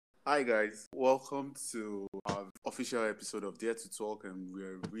Hi guys, welcome to our official episode of Dare to Talk, and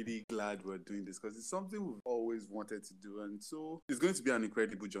we're really glad we're doing this because it's something we've always wanted to do, and so it's going to be an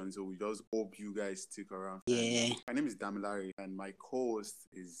incredible journey. So we just hope you guys stick around. Yeah. And my name is Damilare, and my co-host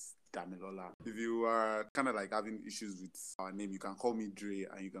is Damilola. If you are kind of like having issues with our name, you can call me Dre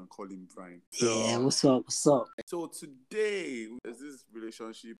and you can call him Brian. Yeah, what's up? So today, there's this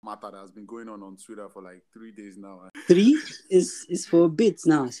relationship matter that has been going on Twitter for like 3 days now. 3 is for a bit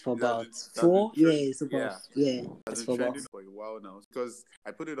now. It's for It has about been 4. Yeah, trending. it's about It's It's been for about. trending for a while now because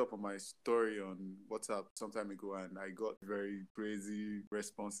I put it up on my story on WhatsApp some time ago, and I got very crazy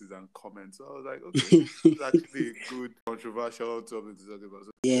responses and comments. So I was like, okay, it's actually a good controversial topic to talk about.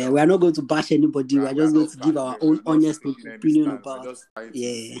 So, Yeah, we are not going to bash anybody. We are just going to give our own honest opinion We're about. just trying to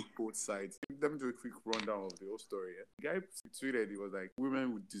see both sides. Let me do a quick rundown of the whole story. The guy tweeted, he was like,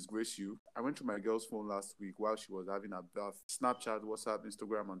 women would disgrace you. I went to my girl's phone last week while she was having a bath. Snapchat, WhatsApp,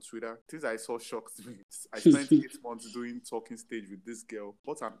 Instagram, and Twitter. Things I saw shocked me. I spent 8 months doing talking stage with this girl.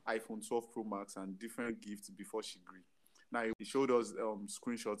 Bought an iPhone 12 Pro Max and different gifts before she agreed. Now, he showed us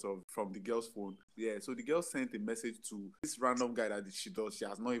screenshots from the girl's phone. Yeah, so the girl sent a message to this random guy that she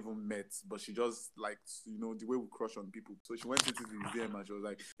has not even met, but she just likes, the way we crush on people. So she went into the DM and she was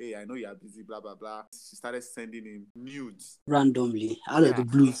like, hey, I know you're busy, blah, blah, blah. She started sending him nudes. Randomly, out of the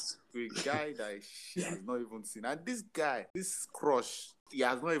blues. To a guy that she has not even seen. And this guy, this crush, he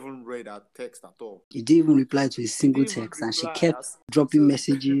has not even read her text at all. He didn't even reply to a single text, and she kept dropping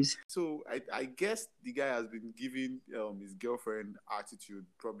messages. So I guess the guy has been giving his girlfriend attitude.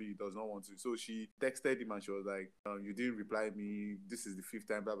 Probably he does not want to. So she texted him and she was like, you didn't reply me. This is the 5th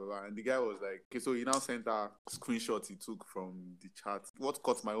time, blah, blah, blah. And the guy was like, okay, so he now sent her screenshots he took from the chat. What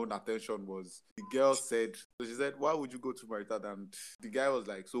caught my own attention was the girl said, so she said, why would you go to my dad? And the guy was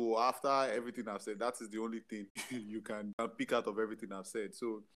like, so after everything I've said, that is the only thing you can pick out of everything I've said.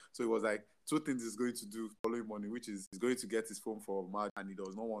 So it was like 2 things he's going to do following morning, which is he's going to get his phone for Marge, and he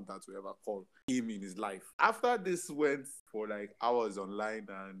does not want her to ever call him in his life. After this went for like hours online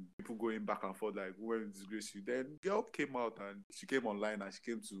and people going back and forth like, who will disgrace you? Then girl came out and she came online and she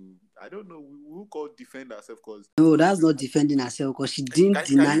came to, I don't know, who called defend herself because... No, that's not defending herself because she didn't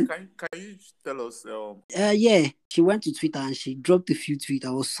deny. Can you tell us? Yeah, she went to Twitter and she dropped a few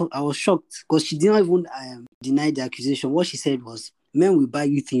tweets. I was shocked because she didn't even deny the accusation. What she said was, men will buy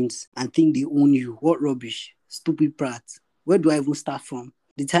you things and think they own you. What rubbish. Stupid prat. Where do I even start from?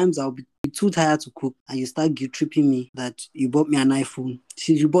 The times I'll be too tired to cook and you start guilt-tripping me that you bought me an iPhone.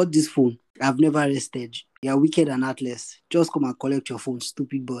 Since you bought this phone, I've never rested. You're wicked and heartless. Just come and collect your phone,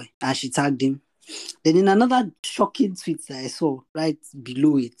 stupid boy. And she tagged him. Then in another shocking tweet that I saw right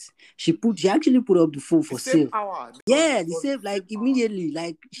below it, she actually put up the phone for sale. Yeah, the same, like immediately,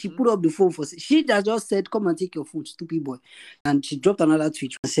 like she put up the phone for sale. She just said, come and take your phone, stupid boy. And she dropped another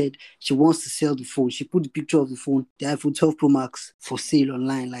tweet and said she wants to sell the phone. She put the picture of the phone, the iPhone 12 Pro Max for sale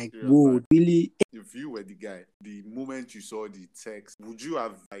online. Like, whoa, really? If you were the guy, the moment you saw the text, would you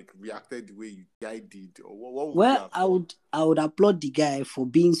have like reacted the way the guy did, or what would you have done? I would applaud the guy for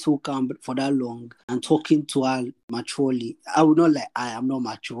being so calm for that long and talking to her maturely. I would not I am not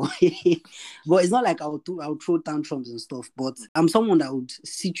mature, but it's not like I would throw tantrums and stuff. But I'm someone that would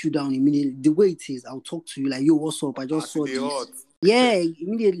sit you down immediately. The way it is, I'll talk to you like, yo, what's up? I just saw this. Yeah,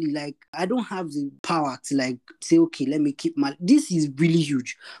 immediately. Like, I don't have the power to like say, okay, let me keep this is really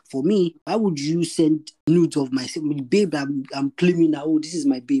huge for me. Why would you send nudes of myself, babe? I'm claiming that, oh, this is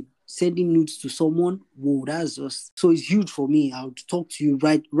my babe. Sending nudes to someone, whoa, that's just... So it's huge for me. I would talk to you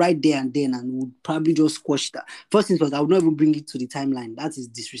right there and then and would probably just squash that. First things first, I would not even bring it to the timeline. That is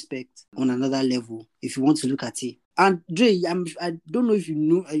disrespect on another level, if you want to look at it. And Dre, I don't know if you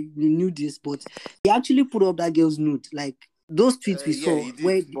knew this, but he actually put up that girl's nude. Like, those tweets we saw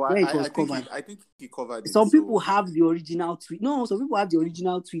where it was covered. I think he covered it. Some people have the original tweet. No, some people have the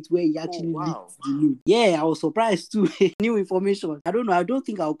original tweet where he actually leaked the nude. Yeah, I was surprised too. New information. I don't know. I don't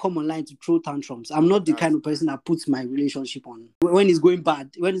think I'll come online to throw tantrums. I'm not the kind of person that puts my relationship on. When it's going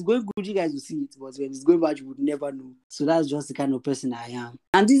bad, when it's going good, you guys will see it. But when it's going bad, you would never know. So that's just the kind of person I am.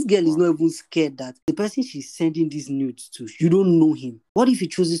 And this girl is not even scared that the person she's sending these nudes to, you don't know him. What if he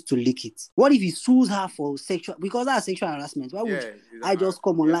chooses to leak it? What if he sues her for sexual... Because that's sexual harassment. Why would I just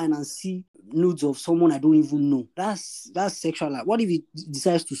come online and see nudes of someone I don't even know? That's sexual. What if he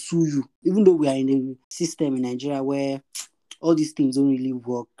decides to sue you? Even though we are in a system in Nigeria where all these things don't really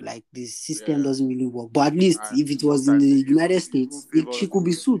work, like the system doesn't really work. But at least if it was in the United States, she could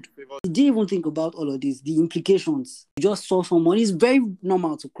be sued. He didn't even think about all of this, the implications. You just saw someone. It's very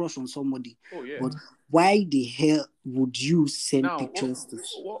normal to crush on somebody. Oh, yeah. But why the hell would you send Now, pictures to?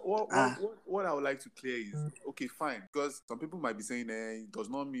 what I would like to clear is, okay, fine, because some people might be saying, it does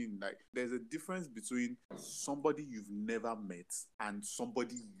not mean, like, there's a difference between somebody you've never met and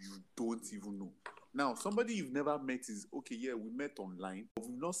somebody you don't even know. Now, somebody you've never met is, okay, yeah, we met online, but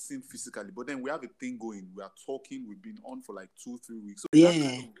we've not seen physically, but then we have a thing going, we are talking, we've been on for like 2-3 weeks. So that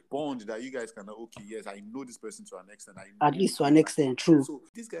kind of bond that you guys can, okay, yes, I know this person to an extent. At least to an extent, true. So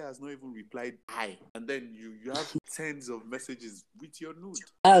this guy has not even replied hi, and then you have tens of messages with your nude.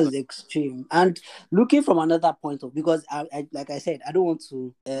 That was extreme. And looking from another point of, because I like I said, I don't want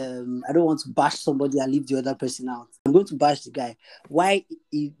to bash somebody and leave the other person out. I'm going to bash the guy. Why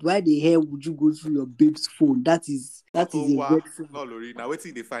the hell would you go through your babe's phone? That is a red flag. No, Lori, now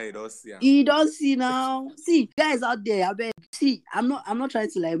waiting they find us. Yeah. He don't see now. See, guys out there, I bet. See, I'm not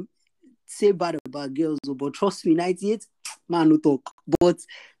trying to like say bad about girls, but trust me, 98 man no talk. But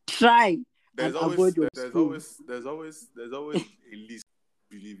try. There's always a least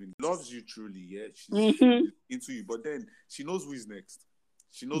believing. Loves you truly, yeah. She's into you, but then she knows who is next.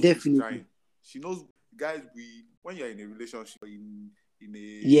 She knows who's trying. She knows, guys. When you're in a relationship, true.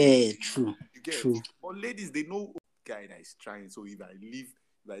 You get true. But ladies, they know guy that is trying. So if I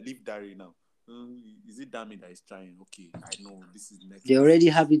leave Dari now, is it Dami that is trying? Okay, I know this is next. They already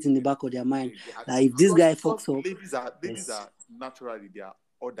have it in the back of their mind. Like if this guy fucks up, ladies are naturally, they are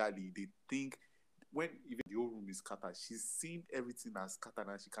orderly. They think when even the whole room is scattered, she's seen everything as scattered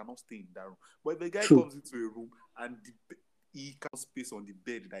and she cannot stay in that room. But if the guy comes into a room and he can't space on the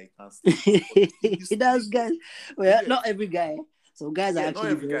bed that he can stay. He does, guys. Well, not every guy. So guys are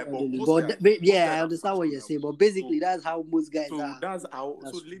actually very orderly. But I understand what you're saying. But basically, that's how most guys are.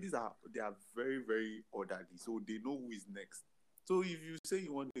 So ladies they are very, very orderly. So they know who is next. So if you say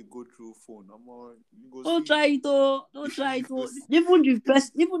you want to go through phone, don't try it. Don't try it.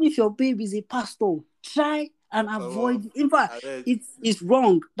 Even if your baby is a pastor, try and avoid. In fact, it's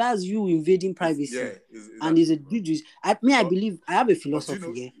wrong. That's you invading privacy. And it's a duty. I believe I have a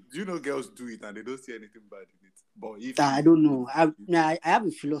philosophy. Do you know girls do it and they don't see anything bad in it? But if I don't know. I have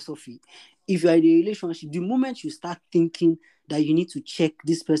a philosophy. If you're in a relationship, the moment you start thinking that you need to check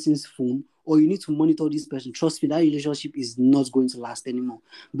this person's phone or you need to monitor this person, trust me, that relationship is not going to last anymore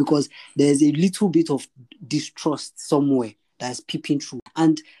because there's a little bit of distrust somewhere that's peeping through.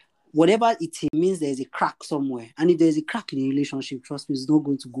 And whatever it means, there's a crack somewhere. And if there's a crack in a relationship, trust me, it's not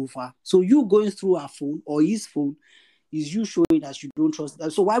going to go far. So you going through her phone or his phone is you showing that you don't trust.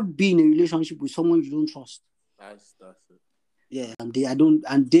 So why be in a relationship with someone you don't trust? That's it. Yeah, and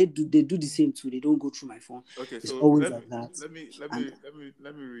they do the same too. They don't go through my phone. Okay, it's so always like that.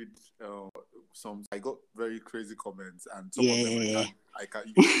 Let me read some. I got very crazy comments, and some of them I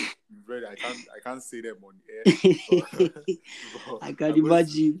can't say them on air. But I can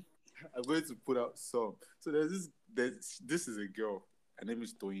imagine. I'm going to put out some. So this is a girl. Her name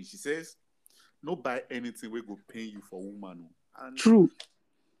is Toyin. She says, "No buy anything we go pay you for woman." And true.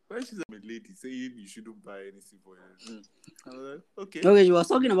 When she's a lady saying you shouldn't buy anything for her, I was like, okay. Okay, you were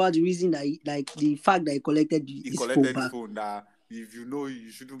talking about the reason that, the fact that he collected his phone. That if you know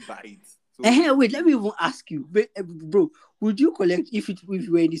you shouldn't buy it. So, wait, let me even ask you, bro. Would you collect if you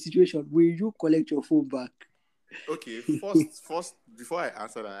were in this situation? Will you collect your phone back? Okay, first before I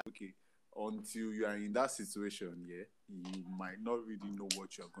answer that, okay, until you are in that situation, yeah, you might not really know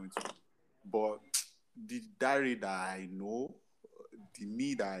what you are going to do. But the Dari that I know. The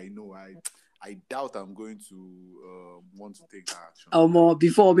me that I know, I doubt I'm going to want to take that action.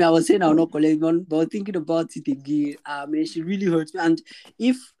 Before me, I was saying I'll not collect one, but thinking about it again, she really hurts me. And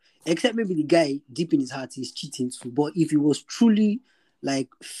except maybe the guy deep in his heart is cheating too, but if he was truly like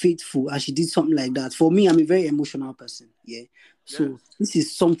faithful and she did something like that, for me, I'm a very emotional person. Yeah. So this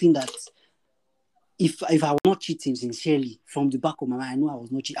is something that if I was not cheating sincerely from the back of my mind, I know I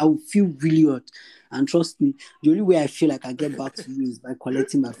was not cheating, I would feel really hurt. And trust me, the only way I feel like I get back to you is by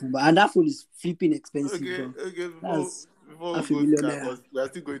collecting my phone. And that phone is flipping expensive. Okay. Before we are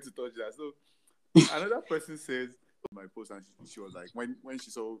still going to touch that. So another person says my post, and she was like, when she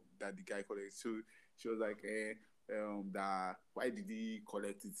saw that the guy collected, so she was like, that why did he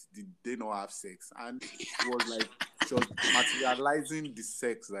collect it? Did they not have sex? And it was like she was materializing the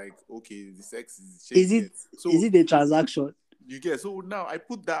sex, like, okay, the sex is it a transaction? You get. So now I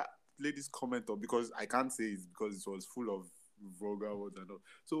put that lady's comment up because I can't say it's because it was full of vulgar words and all.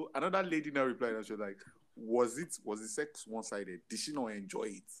 So another lady now replied and she was like, was the sex one-sided? Did she not enjoy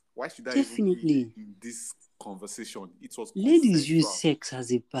it? Why should I even be in this conversation? It was ladies use sex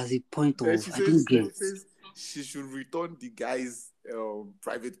as a point of I don't get. She should return the guy's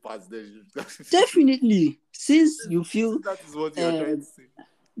private parts. Definitely, since you feel that is what you're trying to say.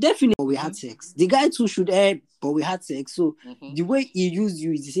 Definitely, we had sex. The guy too should but we had sex. So the way he used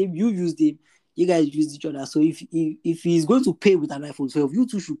you is the same. You used him. You guys used each other. So if he's going to pay with an iPhone 12, you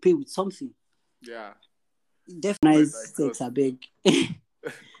two should pay with something. Yeah. Definitely nice sex, I beg.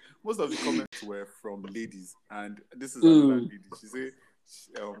 Most of the comments were from ladies, and this is another lady. She said,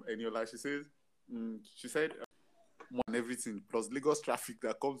 Eniola, she said, and everything plus Lagos traffic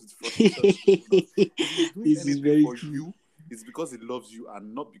that comes with frustration. This is very for true. you, it's because he loves you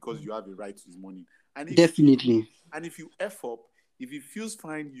and not because you have a right to his money. And Definitely. And if you F up, if he feels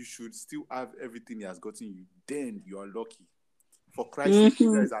fine, you should still have everything he has gotten you. Then you are lucky. For Christ's sake,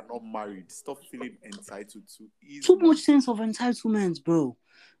 you guys are not married. Stop feeling entitled to. Too much sense of entitlement, bro.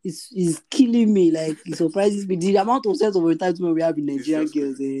 It's killing me. Like, it surprises me. The amount of sense of entitlement we have in Nigerian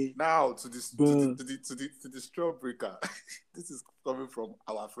girls. Now to the straw breaker. This is coming from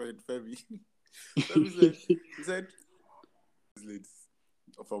our friend Femi. Femi said ladies,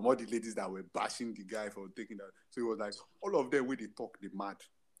 from all the ladies that were bashing the guy for taking that. So he was like, all of them when they talk, they mad.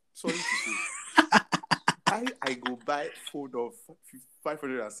 Sorry to say. I go buy phone of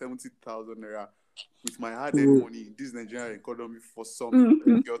 570,000 naira with my hard-earned money in this Nigerian economy for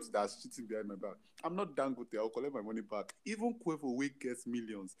some girl that's cheating behind my back. I'm not Dangote. I'll collect my money back. Even Quavo Wake gets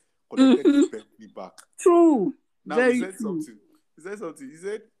millions, collected his Bentley back. True. Now Very he said true. something. He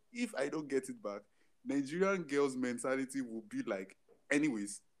said, if I don't get it back, Nigerian girls' mentality will be like,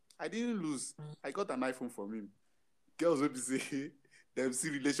 anyways, I didn't lose. I got an iPhone from him. Girls will be saying, them see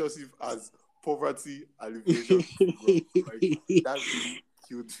relationship as poverty alleviation. Like, that's really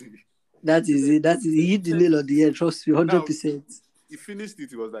cute. That is it. That is it. He hit the nail on the head. Trust me, 100%. He finished it.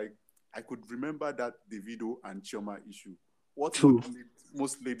 He was like, I could remember that Davido and Chioma issue. What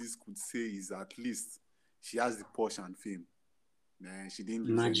most ladies could say is at least she has the Porsche and fame. Nah, she didn't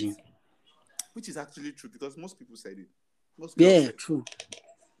lose anything. Which is actually true because most people said it. Most girls said true.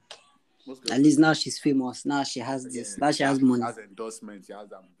 At least now she's famous. Now she has this. Now she has money. She has endorsement. She has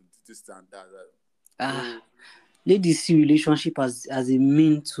this and that. Ladies see relationship as a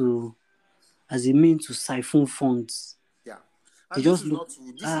mean to siphon funds. Yeah. And this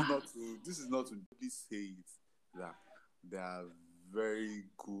is not to please say it that they are very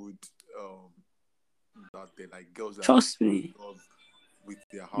good that they like girls that trust me with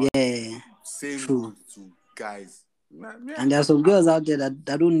their heart. Yeah. Same true. To guys. Yeah. And there are some girls out there that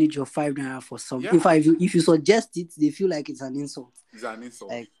don't need your 5 naira for some. Yeah. If you suggest it, they feel like it's an insult. It's an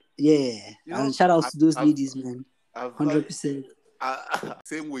insult. Like, yeah. And shout out to those ladies, man. 100%.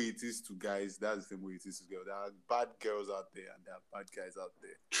 Same way it is to guys, that's the same way it is to girls. There are bad girls out there and there are bad guys out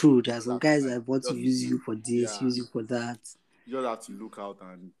there. True, there are some guys that want to use you for this, use you for that. You just have to look out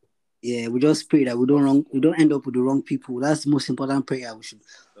and we just pray that we don't end up with the wrong people. That's the most important prayer we should.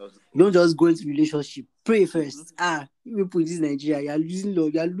 You don't just go into relationship. Pray first. You people in this Nigeria,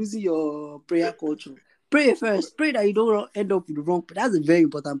 you're losing your prayer culture. Pray first. Pray that you don't end up with the wrong. That's a very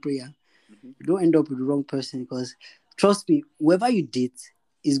important prayer. You don't end up with the wrong person because trust me, whoever you date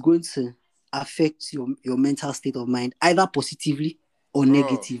is going to affect your mental state of mind either positively or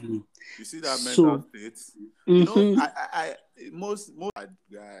negatively. You see that mental state? You know, I most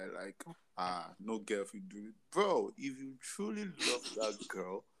guy like no girl if you do it. Bro, if you truly love that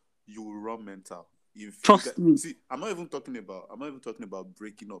girl, you will run mental. Trust me. See, I'm not even talking about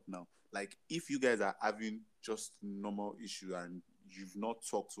breaking up now. Like if you guys are having just normal issue and you've not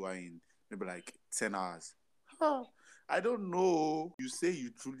talked to her in maybe like 10 hours. I don't know. You say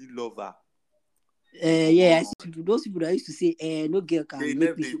you truly love her. Those people that used to say, no girl can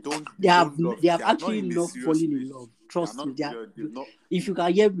make me. They have actually not fallen in love. Trust me. If you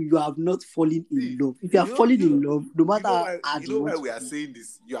can hear me, you have not fallen in love. If you are falling in love, no matter how why we are saying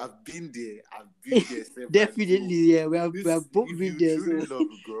this, you have been there. I've been there. Definitely, yeah. We have both been there. If you truly love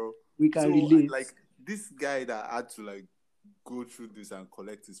a girl, we can relate. Like this guy that had to like go through this and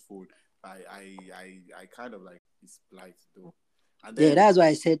collect his phone. I kind of like his plight though. And then, that's why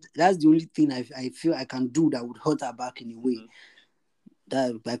I said that's the only thing I feel I can do that would hurt her back in a way.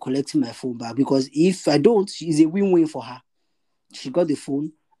 That by collecting my phone back. Because if I don't, it's a win-win for her. She got the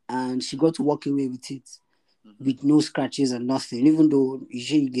phone and she got to walk away with it with no scratches and nothing, even though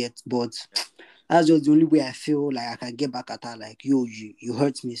she gets, but that's just the only way I feel like I can get back at her. Like, you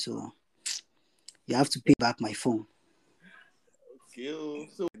hurt me, so you have to pay back my phone. Okay,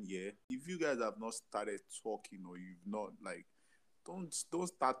 so if you guys have not started talking or you've not like, don't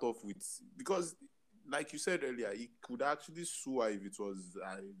start off with, because like you said earlier, he could actually sue her if it was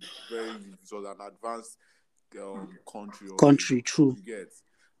an advanced country. True. You get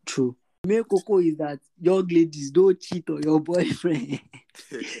true. Main cocoa is that young ladies don't cheat on your boyfriend.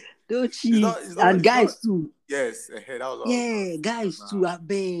 Don't cheat. It's not, And it's guys not. too. Yes, that was what I was Yeah, saying guys just too. now. I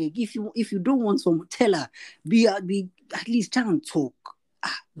beg. If you don't want some, tell her. Be at least try and talk.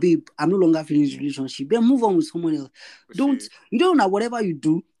 Babe, I'm no longer feeling this relationship. Then move on with someone else. Shit. You don't know whatever you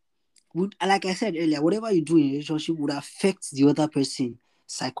do would, like I said earlier, whatever you do in a relationship would affect the other person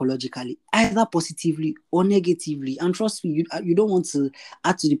psychologically, either positively or negatively. And trust me, you don't want to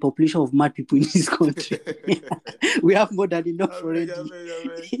add to the population of mad people in this country. We have more than enough already.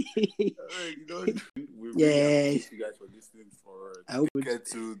 You know, we really Yes. appreciate you guys for listening. For I hope get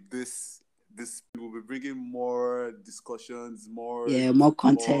to this, we'll be bringing more discussions, more more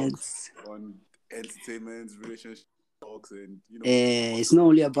content. talks on entertainment, relationship talks, and It's not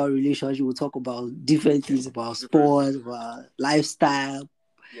only about relationship. We'll talk about different things about sports, about lifestyle.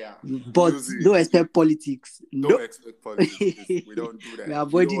 Yeah, But music. don't expect politics. Don't expect politics. We don't do that. We're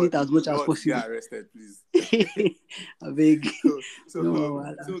avoiding it as much as possible. Get arrested, please. I beg.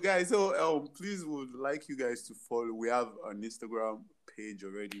 So guys, please would like you guys to follow. We have an Instagram page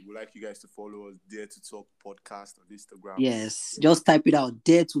already. We'd like you guys to follow us, Dare to Talk Podcast on Instagram. Yes, just type it out.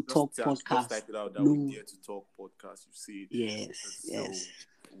 Dare to Talk Podcast. Just type it out. That way, Dare to Talk Podcast. You see it. Yes.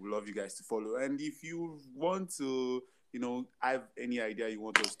 We love you guys to follow. And if you want to, have any idea you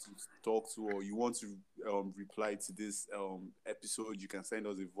want us to talk to, or you want to reply to this episode, you can send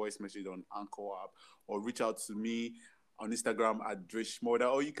us a voice message on Anchor app, or reach out to me on Instagram at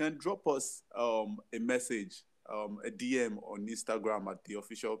Drishmoda, or you can drop us a message, a DM on Instagram at the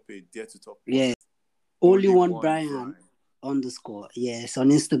official page, Dare to Talk. Yeah, only one Brian _ yes, on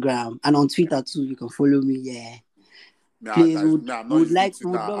Instagram and on Twitter too. You can follow me. Yeah. Please, I'm not using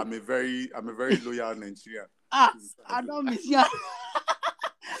Twitter. I'm a very loyal Nigerian. I don't miss you.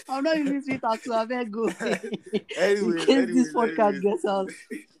 I'm not using Twitter, so I better go. Anyways, this podcast gets out.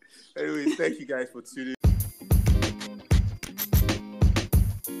 Anyways, thank you guys for tuning.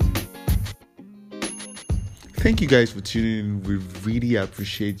 Thank you guys for tuning in. We really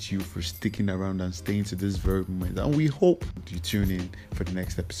appreciate you for sticking around and staying to this very moment. And we hope you tune in for the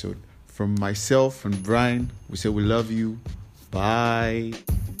next episode. From myself and Brian, we say we love you. Bye.